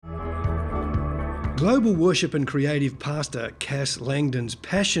Global worship and creative pastor Cass Langton's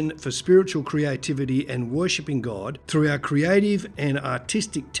passion for spiritual creativity and worshipping God through our creative and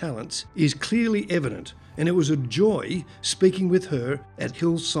artistic talents is clearly evident, and it was a joy speaking with her at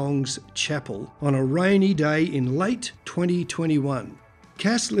Hillsong's Chapel on a rainy day in late 2021.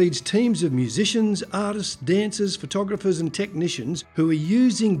 Cass leads teams of musicians, artists, dancers, photographers and technicians who are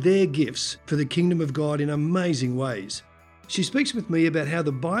using their gifts for the kingdom of God in amazing ways. She speaks with me about how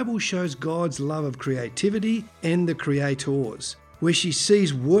the Bible shows God's love of creativity and the creators, where she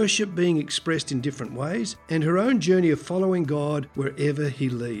sees worship being expressed in different ways, and her own journey of following God wherever He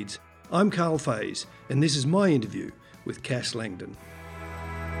leads. I'm Carl Fays, and this is my interview with Cass Langton.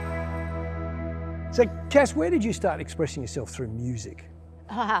 So, Cass, where did you start expressing yourself through music?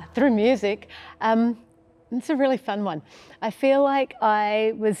 Through music. It's a really fun one. I feel like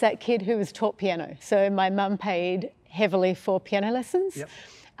I was that kid who was taught piano. So my mum paid heavily for piano lessons. Yep.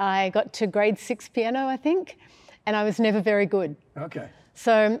 I got to grade 6 piano, I think, and I was never very good. Okay.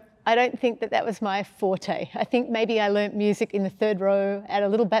 So I don't think that was my forte. I think maybe I learnt music in the third row at a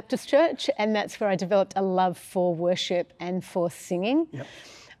little Baptist church, and that's where I developed a love for worship and for singing. Yep.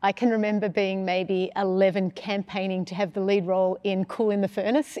 I can remember being maybe 11 campaigning to have the lead role in Cool in the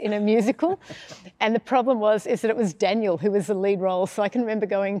Furnace in a musical. And the problem is that it was Daniel who was the lead role. So I can remember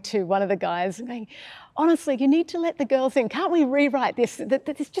going to one of the guys and going, honestly, you need to let the girls in. Can't we rewrite this?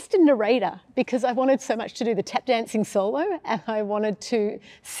 It's just a narrator, because I wanted so much to do the tap dancing solo and I wanted to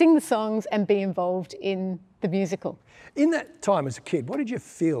sing the songs and be involved in the musical. In that time as a kid, what did you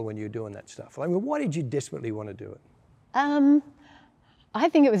feel when you were doing that stuff? I mean, why did you desperately want to do it? I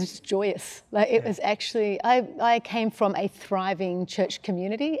think it was just joyous. It was actually, I came from a thriving church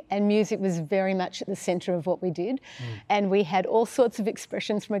community, and music was very much at the centre of what we did. And we had all sorts of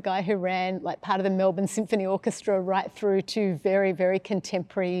expressions, from a guy who ran part of the Melbourne Symphony Orchestra right through to very, very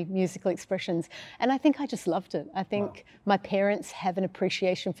contemporary musical expressions. And I think I just loved it. I think my parents have an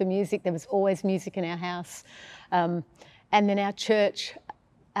appreciation for music. There was always music in our house. And then our church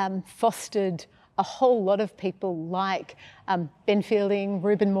fostered a whole lot of people like Ben Fielding,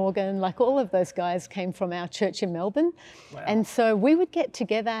 Reuben Morgan, all of those guys came from our church in Melbourne. Wow. And so we would get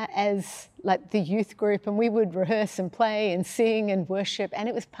together as the youth group, and we would rehearse and play and sing and worship, and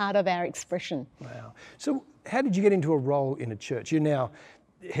it was part of our expression. Wow. So how did you get into a role in a church? You now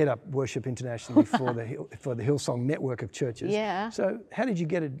head up worship internationally for the Hillsong network of churches. Yeah. So how did you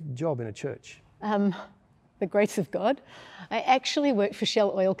get a job in a church? The grace of God. I actually worked for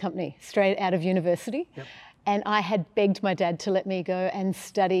Shell Oil Company straight out of university. Yep. And I had begged my dad to let me go and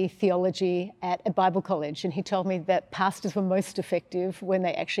study theology at a Bible college. And he told me that pastors were most effective when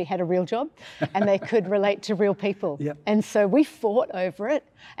they actually had a real job and they could relate to real people. Yep. And so we fought over it.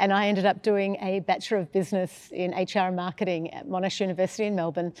 And I ended up doing a Bachelor of Business in HR and Marketing at Monash University in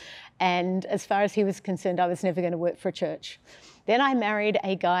Melbourne. And as far as he was concerned, I was never going to work for a church. Then I married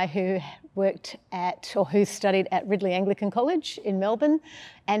a guy who who studied at Ridley Anglican College in Melbourne,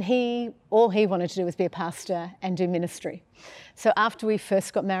 and all he wanted to do was be a pastor and do ministry. So after we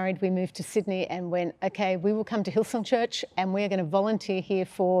first got married, we moved to Sydney and went, okay, we will come to Hillsong Church and we're going to volunteer here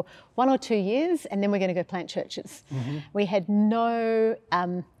for 1 or 2 years, and then we're going to go plant churches. Mm-hmm. We had no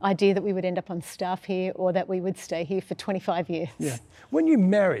idea that we would end up on staff here or that we would stay here for 25 years. Yeah. When you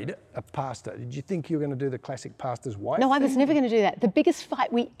married a pastor, did you think you were going to do the classic pastor's wife No, thing? I was never going to do that. The biggest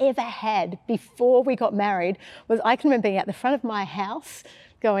fight we ever had before we got married was, I can remember being at the front of my house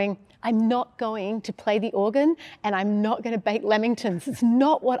going, I'm not going to play the organ and I'm not going to bake lamingtons. It's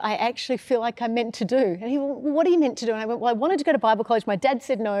not what I actually feel like I'm meant to do. And he went, well, what are you meant to do? And I went, well, I wanted to go to Bible college. My dad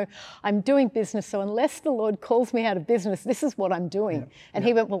said, no, I'm doing business. So unless the Lord calls me out of business, this is what I'm doing. Yeah. And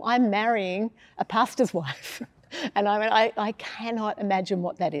he went, well, I'm marrying a pastor's wife. And I went, I cannot imagine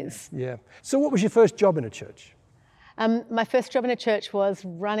what that is. Yeah. So what was your first job in a church? My first job in a church was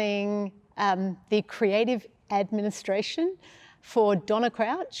running the creative administration for Donna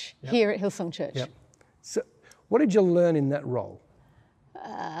Crouch here at Hillsong Church. Yep. So what did you learn in that role?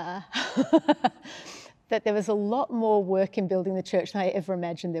 That there was a lot more work in building the church than I ever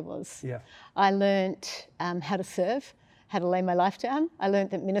imagined there was. Yeah. I learnt how to serve, how to lay my life down. I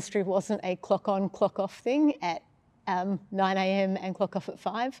learnt that ministry wasn't a clock on, clock off thing at 9 a.m. and clock off at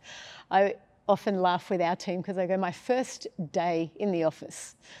 5. I often laugh with our team because I go, my first day in the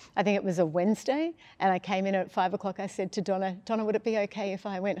office, I think it was a Wednesday, and I came in at 5 o'clock. I said to Donna, would it be okay if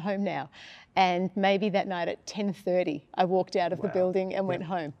I went home now? And maybe that night at 10:30, I walked out of the building and went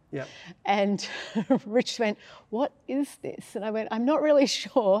home. Yep. And Rich went, what is this? And I went, I'm not really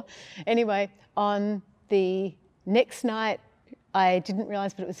sure. Anyway, on the next night, I didn't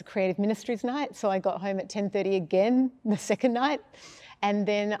realise, but it was a creative ministries night. So I got home at 10:30 again the second night. And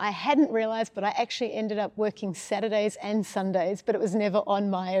then I hadn't realised, but I actually ended up working Saturdays and Sundays, but it was never on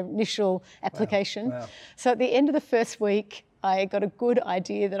my initial application. Wow. So at the end of the first week, I got a good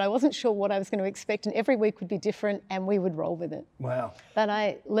idea that I wasn't sure what I was going to expect, and every week would be different, and we would roll with it. Wow. But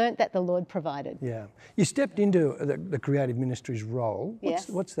I learnt that the Lord provided. Yeah. You stepped into the creative ministries role.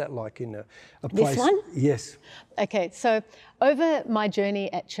 What's that like in a place? This one? Yes. Okay, so over my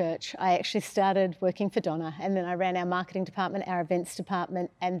journey at church, I actually started working for Donna, and then I ran our marketing department, our events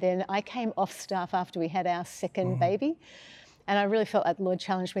department, and then I came off staff after we had our second baby. And I really felt like the Lord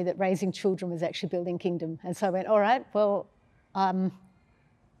challenged me that raising children was actually building kingdom. And so I went, all right, well,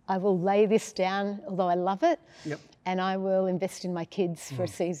 I will lay this down, although I love it, and I will invest in my kids for a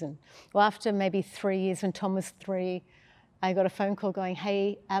season. Well, after maybe 3 years, when Tom was 3, I got a phone call going,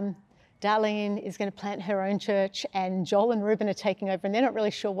 hey, Darlene is going to plant her own church, and Joel and Ruben are taking over, and they're not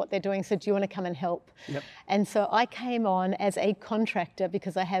really sure what they're doing, so do you want to come and help? And so I came on as a contractor,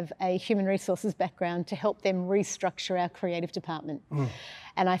 because I have a human resources background, to help them restructure our creative department.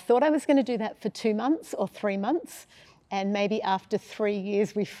 And I thought I was going to do that for 2 months or 3 months. And maybe after 3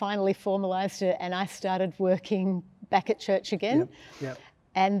 years, we finally formalised it, and I started working back at church again.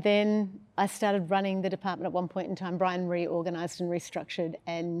 And then I started running the department at one point in time. Brian reorganised and restructured,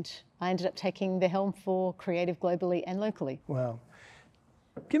 and I ended up taking the helm for creative globally and locally. Wow.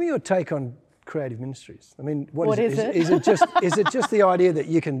 Give me your take on creative ministries. I mean, what is it? Is it just the idea that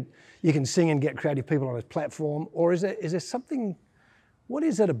you can sing and get creative people on a platform, or is there something? What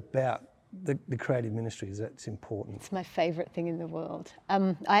is it about the creative ministries that's important? It's my favourite thing in the world.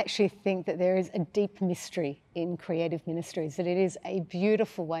 I actually think that there is a deep mystery in creative ministries, that it is a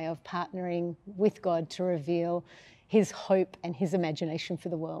beautiful way of partnering with God to reveal his hope and his imagination for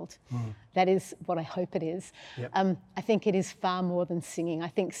the world. That is what I hope it is. I think it is far more than singing. I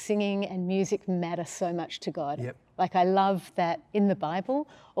think singing and music matter so much to God. Like, I love that in the Bible,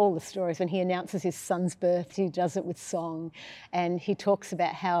 all the stories, when he announces his son's birth, he does it with song. And he talks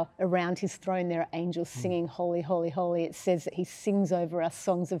about how around his throne there are angels singing, holy, holy, holy. It says that he sings over us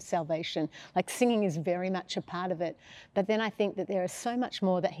songs of salvation. Like, singing is very much a part of it. But then I think that there is so much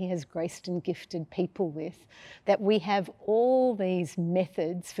more that he has graced and gifted people with, that we have all these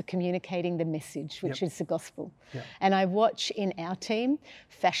methods for communicating the message, which is the gospel. And I watch in our team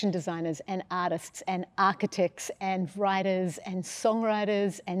fashion designers and artists and architects and writers and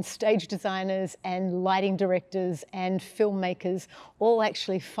songwriters and stage designers and lighting directors and filmmakers all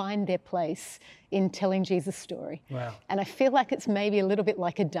actually find their place in telling Jesus' story. And I feel like it's maybe a little bit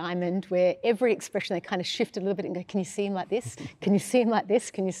like a diamond, where every expression they kind of shift a little bit and go, can you see him like this? Can you see him like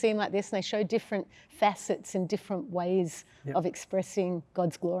this? Can you see him like this? And they show different facets and different ways of expressing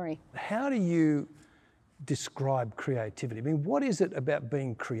God's glory. How do you describe creativity? I mean, what is it about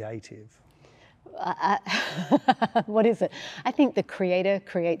being creative? What is it? I think the creator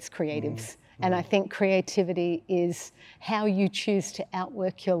creates creatives. And I think creativity is how you choose to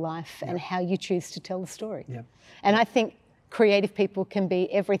outwork your life and how you choose to tell the story. And I think creative people can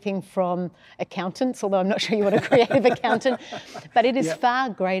be everything from accountants, although I'm not sure you want a creative accountant, but it is far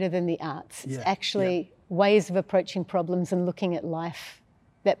greater than the arts. It's actually ways of approaching problems and looking at life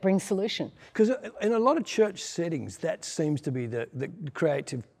that bring solution. Because in a lot of church settings, that seems to be the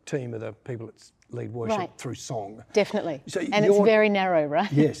creative team of the people that lead worship through song. Definitely. So and it's very narrow, right?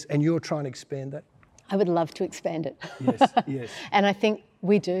 Yes, and you're trying to expand that? I would love to expand it. Yes. And I think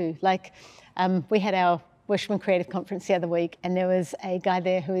we do. Like, we had our Worship and Creative Conference the other week, and there was a guy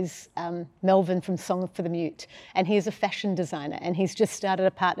there who is Melvin from Song for the Mute, and he is a fashion designer, and he's just started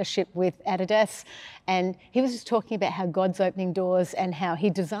a partnership with Adidas, and he was just talking about how God's opening doors and how he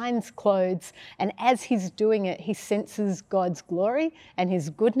designs clothes, and as he's doing it, he senses God's glory and his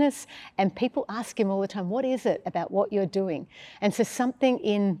goodness, and people ask him all the time, what is it about what you're doing? And so something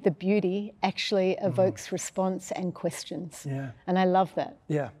in the beauty actually evokes response and questions. And I love that.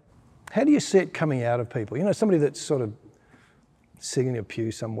 How do you see it coming out of people? You know, somebody that's sort of sitting in a pew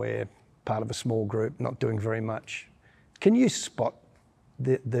somewhere, part of a small group, not doing very much. Can you spot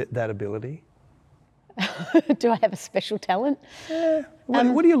that ability? Do I have a special talent?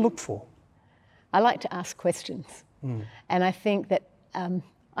 What do you look for? I like to ask questions. And I think that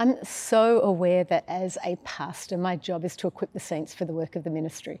I'm so aware that as a pastor, my job is to equip the saints for the work of the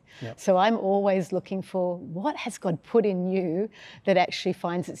ministry. So I'm always looking for, what has God put in you that actually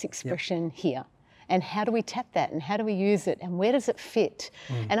finds its expression here? And how do we tap that? And how do we use it? And where does it fit?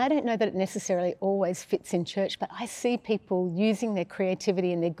 And I don't know that it necessarily always fits in church, but I see people using their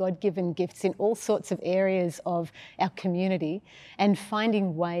creativity and their God-given gifts in all sorts of areas of our community and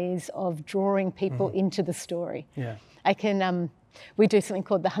finding ways of drawing people into the story. I can we do something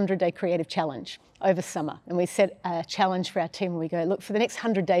called the 100-Day Creative Challenge over summer. And we set a challenge for our team. We go, look, for the next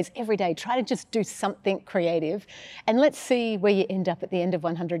 100 days, every day, try to just do something creative. And let's see where you end up at the end of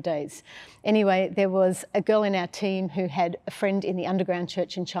 100 days. Anyway, there was a girl in our team who had a friend in the underground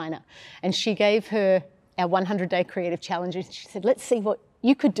church in China. And she gave her our 100-Day Creative Challenge. And she said, let's see what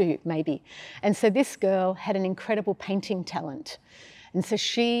you could do, maybe. And so this girl had an incredible painting talent. And so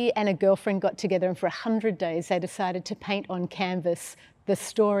she and a girlfriend got together, and for 100 days they decided to paint on canvas the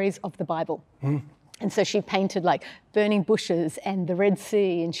stories of the Bible. And so she painted like burning bushes and the Red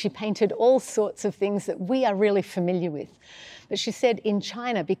Sea, and she painted all sorts of things that we are really familiar with. But she said in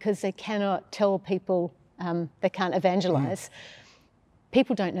China, because they cannot tell people, they can't evangelize,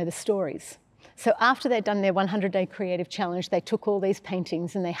 people don't know the stories. So after they'd done their 100-Day Creative Challenge, they took all these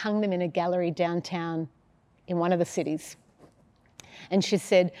paintings and they hung them in a gallery downtown in one of the cities. And she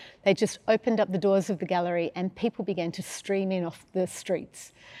said they just opened up the doors of the gallery and people began to stream in off the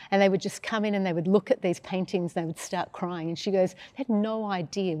streets. And they would just come in and they would look at these paintings and they would start crying. And she goes, they had no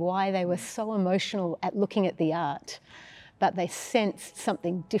idea why they were so emotional at looking at the art, but they sensed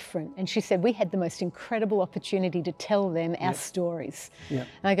something different. And she said, we had the most incredible opportunity to tell them our stories. And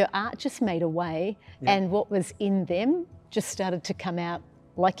I go, art just made a way, and what was in them just started to come out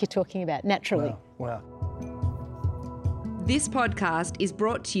like you're talking about, naturally. Wow. This podcast is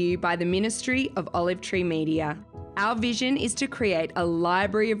brought to you by the Ministry of Olive Tree Media. Our vision is to create a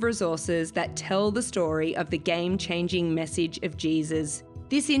library of resources that tell the story of the game-changing message of Jesus.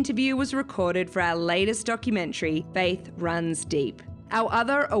 This interview was recorded for our latest documentary, Faith Runs Deep. Our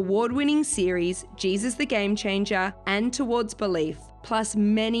other award-winning series, Jesus the Game Changer and Towards Belief, plus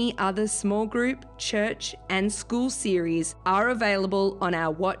many other small group, church and school series are available on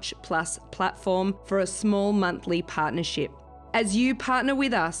our Watch Plus platform for a small monthly partnership. As you partner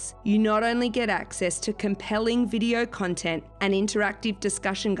with us, you not only get access to compelling video content and interactive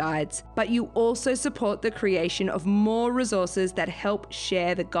discussion guides, but you also support the creation of more resources that help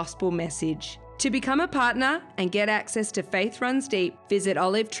share the gospel message. To become a partner and get access to Faith Runs Deep, visit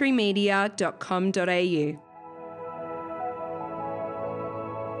olivetreemedia.com.au.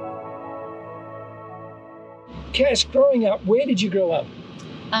 Cass, growing up, where did you grow up?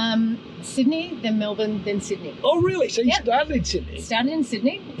 Sydney, then Melbourne, then Sydney. Oh, really? So you started in Sydney? Started in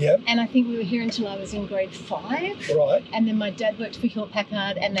Sydney. Yep. And I think we were here until I was in grade 5. Right. And then my dad worked for Hewlett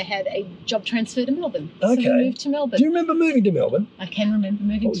Packard and they had a job transfer to Melbourne. Okay. So we moved to Melbourne. Do you remember moving to Melbourne? I can remember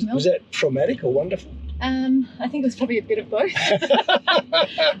moving to Melbourne. Was that traumatic or wonderful? I think it was probably a bit of both.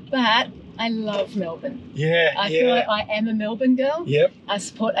 But I love Melbourne. Yeah, I feel like I am a Melbourne girl. Yep. I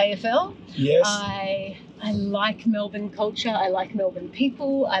support AFL. Yes. I like Melbourne culture. I like Melbourne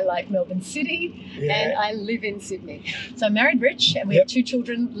people. I like Melbourne City. Yeah. And I live in Sydney. So I'm married rich and we have 2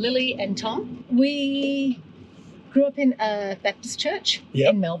 children, Lily and Tom. We grew up in a Baptist church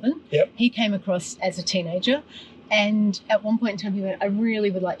in Melbourne. Yep. He came across as a teenager. And at one point in time, he went, I really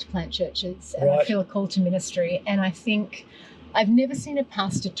would like to plant churches and I feel a call to ministry. And I think I've never seen a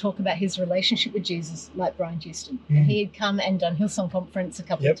pastor talk about his relationship with Jesus like Brian Houston. And he had come and done Hillsong Conference a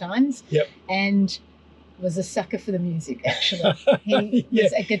couple of times and was a sucker for the music, actually. He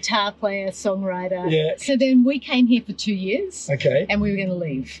was a guitar player, songwriter. Yeah. So then we came here for 2 years and we were going to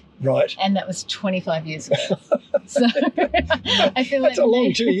leave. Right. And that was 25 years ago. So I feel that's a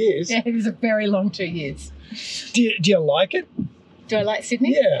long 2 years. Yeah, it was a very long 2 years. Do you like it? Do I like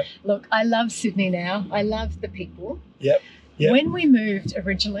Sydney? Yeah. Look, I love Sydney now. I love the people. Yep. When we moved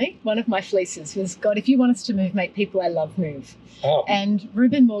originally, one of my fleeces was, God, if you want us to move, make people I love move. Oh. And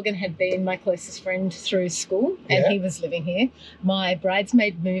Reuben Morgan had been my closest friend through school and he was living here. My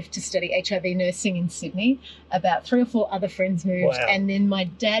bridesmaid moved to study HIV nursing in Sydney. About 3 or 4 other friends moved. Wow. And then my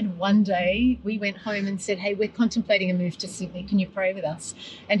dad, one day, we went home and said, hey, we're contemplating a move to Sydney. Can you pray with us?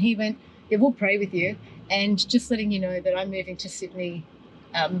 And he went, yeah, we'll pray with you. And just letting you know that I'm moving to Sydney,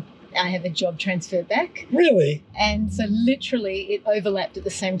 I have a job transfer back. Really? And so literally it overlapped at the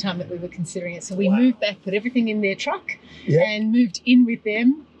same time that we were considering it. So we moved back, put everything in their truck and moved in with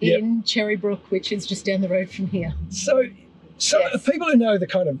them in Cherrybrook, which is just down the road from here. So people who know the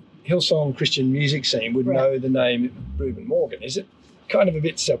kind of Hillsong Christian music scene would know the name Reuben Morgan. Is it kind of a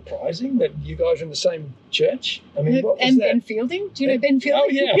bit surprising that you guys are in the same church? I mean, what was and that? Ben Fielding. Do you know Ben Fielding? Oh,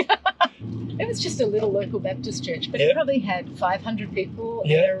 yeah. It was just a little local Baptist church, but it probably had 500 people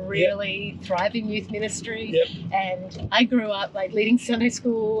and a really thriving youth ministry. And I grew up like leading Sunday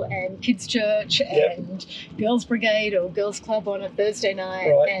school and kids church and girls brigade or girls club on a Thursday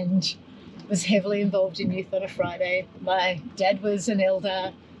night and was heavily involved in youth on a Friday. My dad was an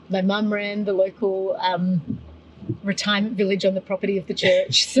elder. My mum ran the local retirement village on the property of the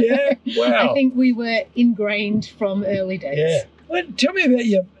church. So Wow. I think we were ingrained from early days. Yeah. Well, tell me about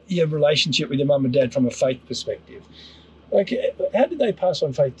your relationship with your mum and dad from a faith perspective. Like, how did they pass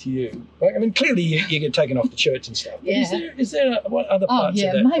on faith to you? Like, I mean, clearly you get taken off the church and stuff. But is there what other parts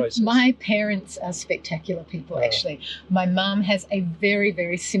of that process? My parents are spectacular people, actually. My mum has a very,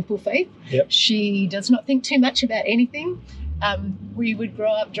 very simple faith. Yep. She does not think too much about anything. We would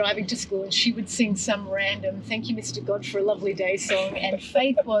grow up driving to school and she would sing some random "Thank You, Mr. God, for a Lovely Day" song, and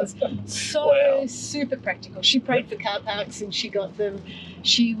faith was so super practical. She prayed for car parks and she got them.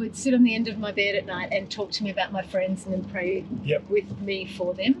 She would sit on the end of my bed at night and talk to me about my friends and then pray with me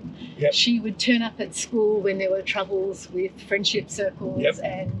for them. Yep. She would turn up at school when there were troubles with friendship circles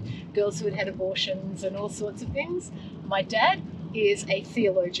and girls who had had abortions and all sorts of things. My dad is a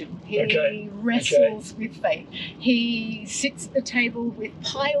theologian. He wrestles with faith. He sits at the table with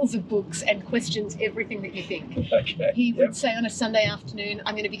piles of books and questions everything that you think. He would say on a Sunday afternoon,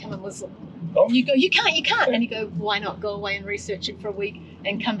 "I'm going to become a Muslim." Oh. And you go, you can't. And you go, "Why not? Go away and research it for a week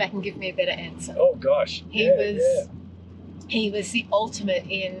and come back and give me a better answer." Oh, gosh. He was the ultimate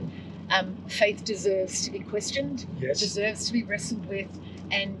in faith deserves to be questioned, deserves to be wrestled with,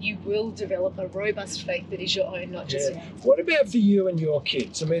 and you will develop a robust faith that is your own, not just yours. What about for you and your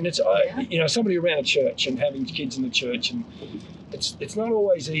kids? I mean, it's somebody around a church and having kids in the church, and it's not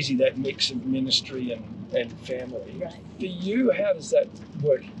always easy, that mix of ministry and family. Right. For you, how does that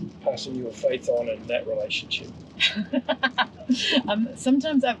work, passing your faith on in that relationship?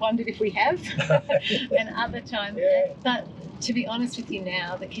 Sometimes I've wondered if we have, and other times, but to be honest with you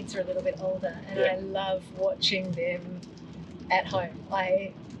now, the kids are a little bit older, and I love watching them at home.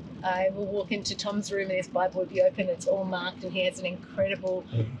 I will walk into Tom's room and his Bible would be open, it's all marked, and he has an incredible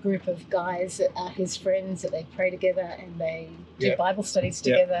group of guys that are his friends that they pray together and they do Bible studies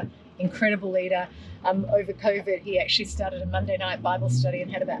together. Incredible leader. Over COVID, he actually started a Monday night Bible study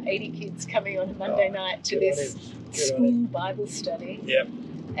and had about 80 kids coming on a Monday night to this school Bible study. Yep.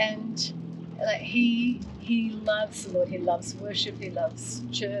 And he loves the Lord. He loves worship. He loves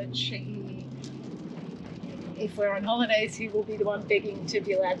church. If we're on holidays, he will be the one begging to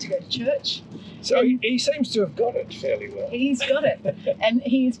be allowed to go to church. So he seems to have got it fairly well. He's got it. And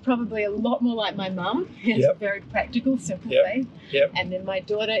he's probably a lot more like my mum. He's very practical, simple faith. Yep. And then my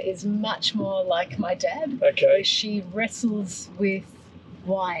daughter is much more like my dad. Okay. Where she wrestles with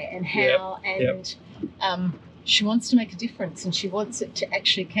why and how and she wants to make a difference and she wants it to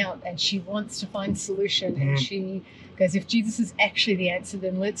actually count and she wants to find solution and she goes, if Jesus is actually the answer,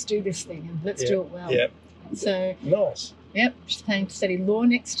 then let's do this thing and let's do it well. Yep. So nice. Yep, she's planning to study law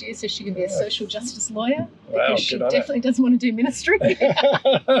next year so she can be a social justice lawyer because she good on definitely doesn't want to do ministry.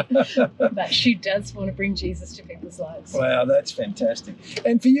 But she does want to bring Jesus to people's lives. Wow, that's fantastic.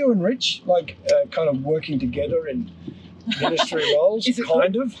 And for you and Rich, like kind of working together in ministry roles,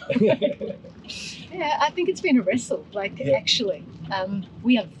 kind of? Yeah, I think it's been a wrestle. Actually,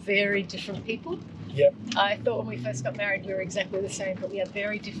 we are very different people. Yep. I thought when we first got married we were exactly the same, but we are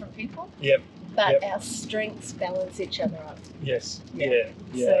very different people. Yep. But our strengths balance each other up. Yes. Yeah.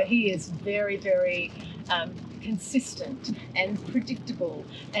 So he is very, very consistent and predictable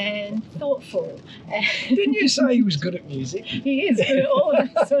and thoughtful. Didn't you say he was good at music? He is good at all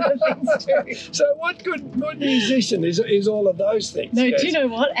of those sort of things too. So what good musician is all of those things? No, do you know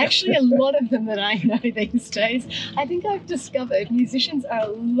what? Actually, a lot of them that I know these days, I think I've discovered musicians are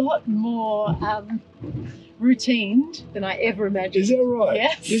a lot more routined than I ever imagined. Is that right?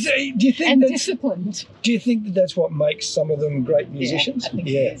 Yes. Do you think and disciplined. Do you think that that's what makes some of them great musicians? Yeah, I think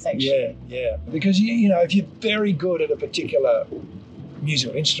it is, actually. Yeah. Because, you know, if you're very good at a particular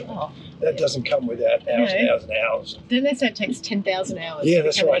musical instrument, that doesn't come without hours and hours and hours. Don't they say it takes 10,000 hours? Yeah,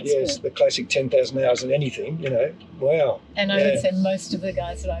 that's right, yes. The classic 10,000 hours in anything, you know. Wow. And I would say most of the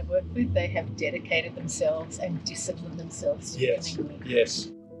guys that I've worked with, they have dedicated themselves and disciplined themselves to becoming good.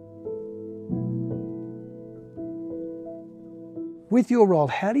 Yes. With your role,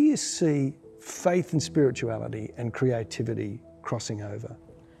 how do you see faith and spirituality and creativity crossing over?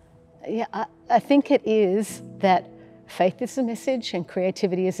 Yeah, I think it is that faith is a message and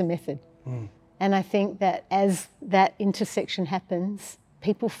creativity is a method. And I think that as that intersection happens,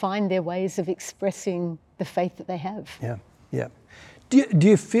 people find their ways of expressing the faith that they have. Yeah. Do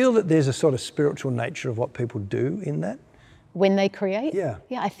you feel that there's a sort of spiritual nature of what people do in that? When they create? Yeah,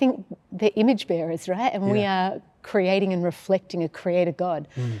 I think they're image bearers, right? And we are creating and reflecting a creator God.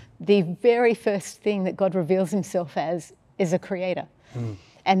 The very first thing that God reveals himself as is a creator.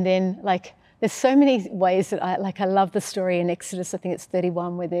 And then there's so many ways that I love the story in Exodus, I think it's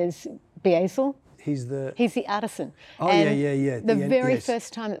 31, where there's Beazel. he's the... He's the artisan. Oh, and yeah. The very yes.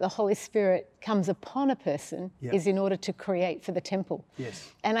 first time that the Holy Spirit comes upon a person is in order to create for the temple.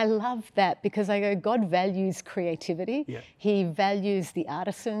 Yes. And I love that because I go, God values creativity. Yeah. He values the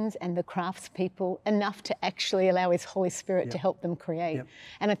artisans and the craftspeople enough to actually allow his Holy Spirit to help them create. Yep.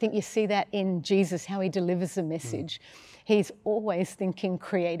 And I think you see that in Jesus, how he delivers the message. He's always thinking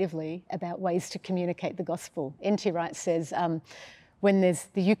creatively about ways to communicate the gospel. N.T. Wright says, when there's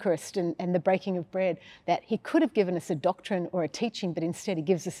the Eucharist and the breaking of bread, that he could have given us a doctrine or a teaching, but instead he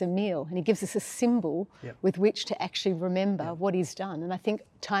gives us a meal and he gives us a symbol with which to actually remember what he's done. And I think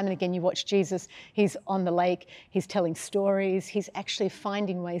time and again you watch Jesus, he's on the lake, he's telling stories, he's actually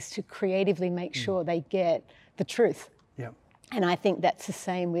finding ways to creatively make sure they get the truth. Yeah. And I think that's the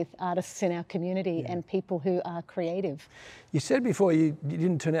same with artists in our community and people who are creative. You said before you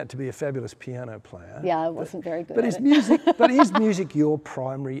didn't turn out to be a fabulous piano player. Yeah, I wasn't very good But at is it. music? But is music your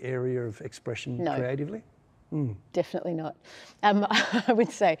primary area of expression creatively? Definitely not. I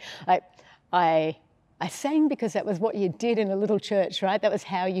would say I sang because that was what you did in a little church, right? That was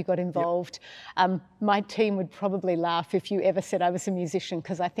how you got involved. My team would probably laugh if you ever said I was a musician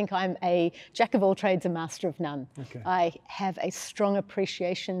because I think I'm a jack of all trades, a master of none. Okay. I have a strong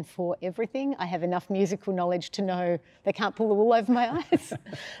appreciation for everything. I have enough musical knowledge to know they can't pull the wool over my eyes.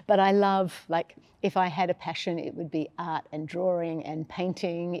 But I love, like, if I had a passion, it would be art and drawing and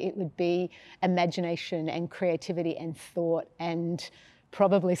painting. It would be imagination and creativity and thought and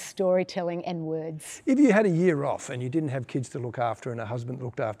probably storytelling and words. If you had a year off and you didn't have kids to look after and a husband that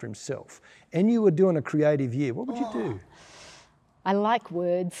looked after himself, and you were doing a creative year, what would you do? I like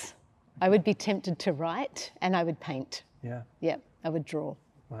words. I would be tempted to write and I would paint. Yeah. Yeah, I would draw.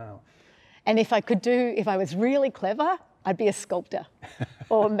 Wow. And if I was really clever, I'd be a sculptor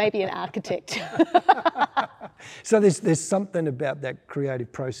or maybe an architect. So there's something about that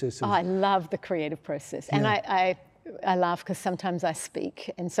creative process. I love the creative process. And I laugh because sometimes I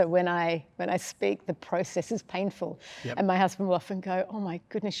speak. And so when I speak, the process is painful. Yep. And my husband will often go, oh my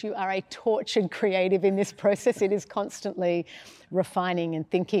goodness, you are a tortured creative in this process. It is constantly refining and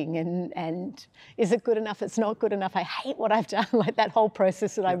thinking and is it good enough? It's not good enough. I hate what I've done. Like that whole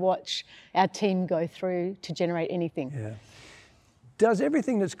process that I watch our team go through to generate anything. Yeah. Does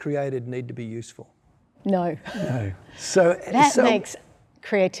everything that's created need to be useful? No. No. That makes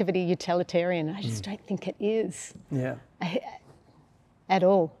creativity utilitarian. I just don't think it is. Yeah. At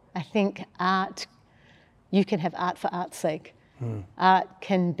all. I think art, you can have art for art's sake. Art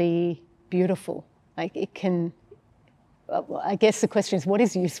can be beautiful. Like it can, well, I guess the question is, what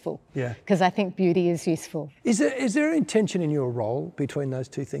is useful? Yeah. Because I think beauty is useful. Is there an intention in your role between those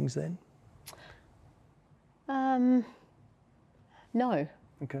two things then? No.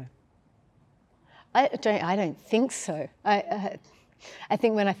 Okay. I don't think so. I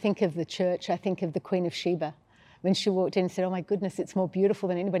think when I think of the church, I think of the Queen of Sheba. When she walked in and said, oh my goodness, it's more beautiful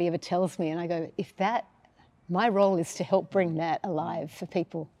than anybody ever tells me. And I go, my role is to help bring that alive for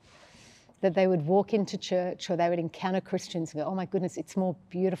people. That they would walk into church or they would encounter Christians and go, oh my goodness, it's more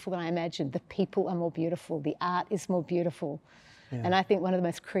beautiful than I imagined. The people are more beautiful. The art is more beautiful. Yeah. And I think one of the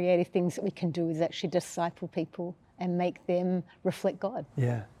most creative things that we can do is actually disciple people and make them reflect God.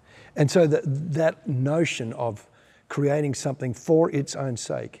 Yeah. And so that notion of creating something for its own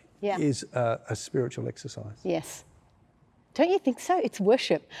sake is a spiritual exercise. Yes. Don't you think so? It's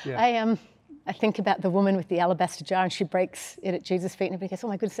worship. Yeah. I think about the woman with the alabaster jar and she breaks it at Jesus' feet and everybody goes, oh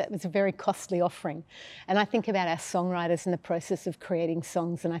my goodness, that was a very costly offering. And I think about our songwriters in the process of creating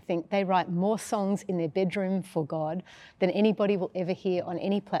songs, and I think they write more songs in their bedroom for God than anybody will ever hear on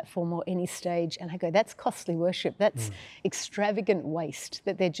any platform or any stage. And I go, that's costly worship. That's extravagant waste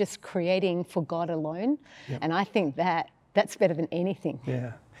that they're just creating for God alone. Yep. And I think that's better than anything.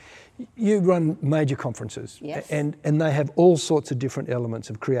 Yeah. You run major conferences, yes. and they have all sorts of different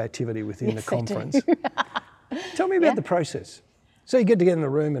elements of creativity within the conference. Tell me about the process. So you get together in a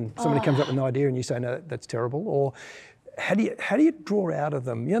room and somebody comes up with an idea and you say, no, that's terrible. Or how do you draw out of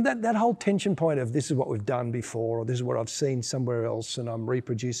them? You know, that whole tension point of this is what we've done before, or this is what I've seen somewhere else and I'm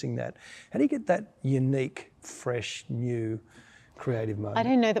reproducing that. How do you get that unique, fresh, new, creative moment? I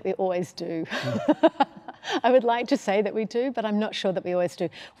don't know that we always do. I would like to say that we do, but I'm not sure that we always do.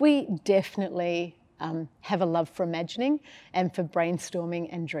 We definitely have a love for imagining and for brainstorming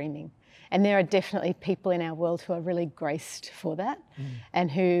and dreaming. And there are definitely people in our world who are really graced for that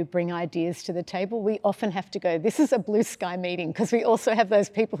and who bring ideas to the table. We often have to go, this is a blue sky meeting, because we also have those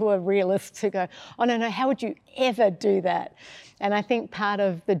people who are realists who go, oh, no, how would you ever do that? And I think part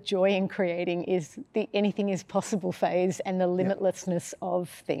of the joy in creating is the anything is possible phase and the limitlessness of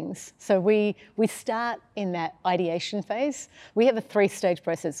things. So we start in that ideation phase. We have a 3-stage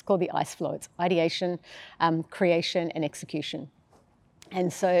process called the ice flow. It's ideation, creation and execution.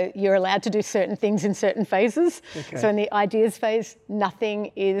 And so you're allowed to do certain things in certain phases. Okay. So in the ideas phase,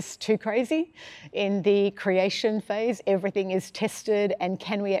 nothing is too crazy. In the creation phase, everything is tested and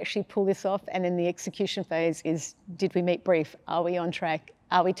can we actually pull this off? And in the execution phase is, did we meet brief? Are we on track?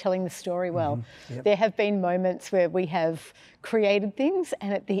 Are we telling the story well? Mm-hmm. Yep. There have been moments where we have created things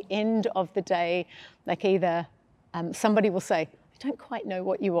and at the end of the day, like either somebody will say, don't quite know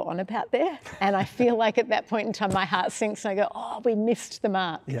what you were on about there. And I feel like at that point in time, my heart sinks and I go, oh, we missed the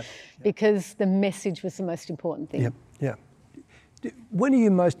mark. Because the message was the most important thing. When are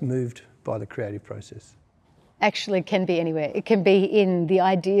you most moved by the creative process? Actually, it can be anywhere. It can be in the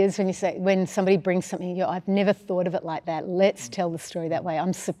ideas when somebody brings something, you go, I've never thought of it like that. Let's tell the story that way.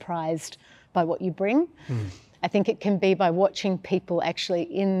 I'm surprised by what you bring. I think it can be by watching people actually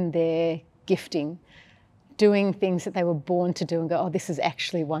in their gifting doing things that they were born to do and go, oh, this is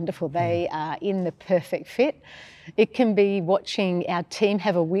actually wonderful. They are in the perfect fit. It can be watching our team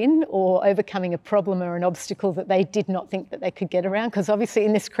have a win or overcoming a problem or an obstacle that they did not think that they could get around. Because obviously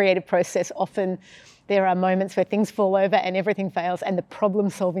in this creative process, often there are moments where things fall over and everything fails and the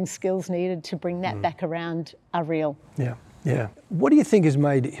problem-solving skills needed to bring that back around are real. What do you think has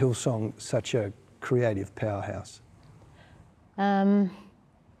made Hillsong such a creative powerhouse? The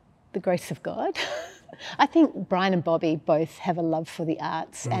grace of God. I think Brian and Bobby both have a love for the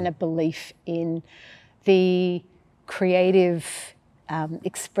arts and a belief in the creative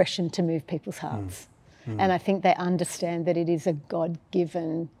expression to move people's hearts. And I think they understand that it is a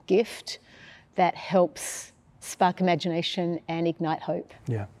God-given gift that helps spark imagination and ignite hope.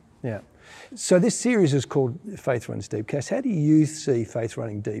 So this series is called Faith Runs Deep. Cass, how do you see faith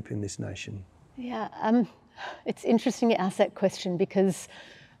running deep in this nation? It's interesting you ask that question because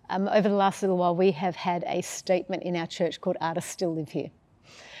over the last little while, we have had a statement in our church called Artists Still Live Here.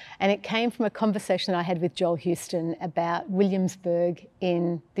 And it came from a conversation I had with Joel Houston about Williamsburg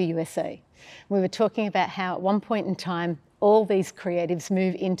in the USA. We were talking about how at one point in time, all these creatives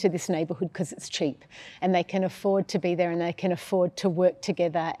move into this neighbourhood because it's cheap and they can afford to be there and they can afford to work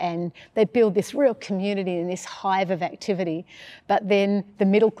together and they build this real community and this hive of activity. But then the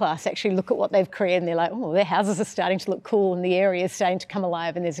middle class actually look at what they've created and they're like, oh, their houses are starting to look cool and the area is starting to come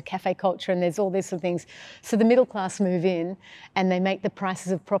alive and there's a cafe culture and there's all these sort of things. So the middle class move in and they make the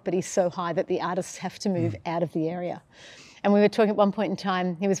prices of property so high that the artists have to move out of the area. And we were talking at one point in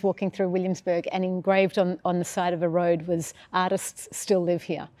time, he was walking through Williamsburg and engraved on the side of a road was, artists still live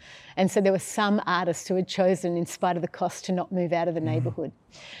here. And so there were some artists who had chosen, in spite of the cost, to not move out of the neighbourhood.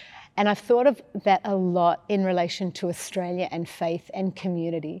 And I've thought of that a lot in relation to Australia and faith and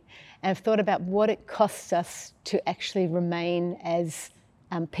community. And I've thought about what it costs us to actually remain as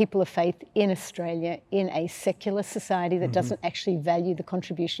people of faith in Australia in a secular society that doesn't actually value the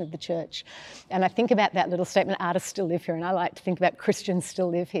contribution of the church. And I think about that little statement, artists still live here, and I like to think about Christians still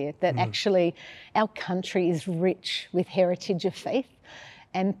live here, that actually our country is rich with heritage of faith.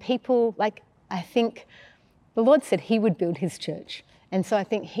 And people, I think the Lord said he would build his church. And so I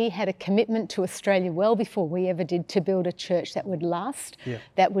think he had a commitment to Australia well before we ever did to build a church that would last,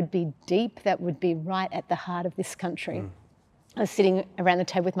 that would be deep, that would be right at the heart of this country. I was sitting around the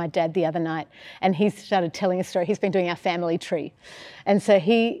table with my dad the other night and he started telling a story. He's been doing our family tree. And so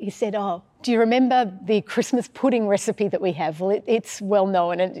he said, oh, do you remember the Christmas pudding recipe that we have? Well, it's well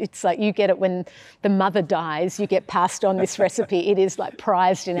known and it's like you get it when the mother dies, you get passed on this recipe. It is like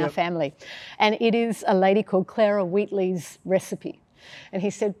prized in our family. And it is a lady called Clara Wheatley's recipe. And he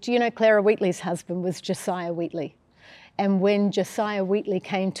said, do you know Clara Wheatley's husband was Josiah Wheatley? And when Josiah Wheatley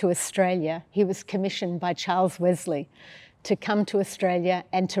came to Australia, he was commissioned by Charles Wesley to come to Australia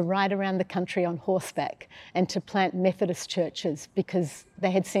and to ride around the country on horseback and to plant Methodist churches because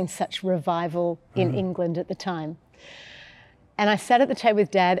they had seen such revival in England at the time. And I sat at the table with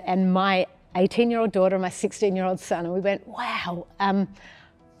Dad and my 18-year-old daughter and my 16-year-old son, and we went, wow,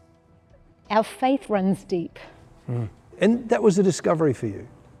 our faith runs deep. And that was a discovery for you?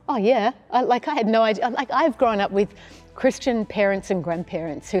 Oh yeah, I had no idea. I've grown up with Christian parents and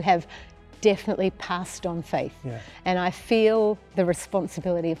grandparents who have definitely passed on faith. And I feel the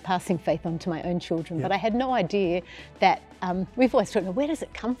responsibility of passing faith on to my own children. But I had no idea that, we've always talked about where does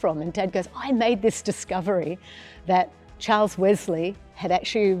it come from? And Dad goes, I made this discovery that Charles Wesley had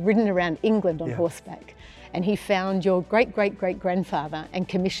actually ridden around England on Yeah. horseback. And he found your great-great-great-grandfather and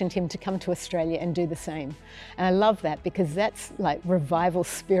commissioned him to come to Australia and do the same. And I love that because that's like revival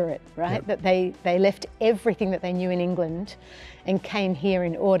spirit, right? Yep. That they left everything that they knew in England and came here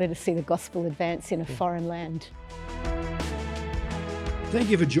in order to see the gospel advance in a foreign land. Thank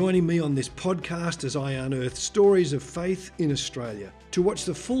you for joining me on this podcast as I unearth stories of faith in Australia. To watch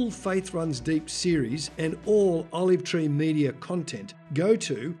the full Faith Runs Deep series and all Olive Tree Media content, go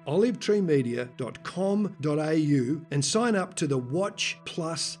to olivetreemedia.com.au and sign up to the Watch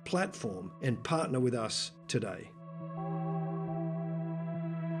Plus platform and partner with us today.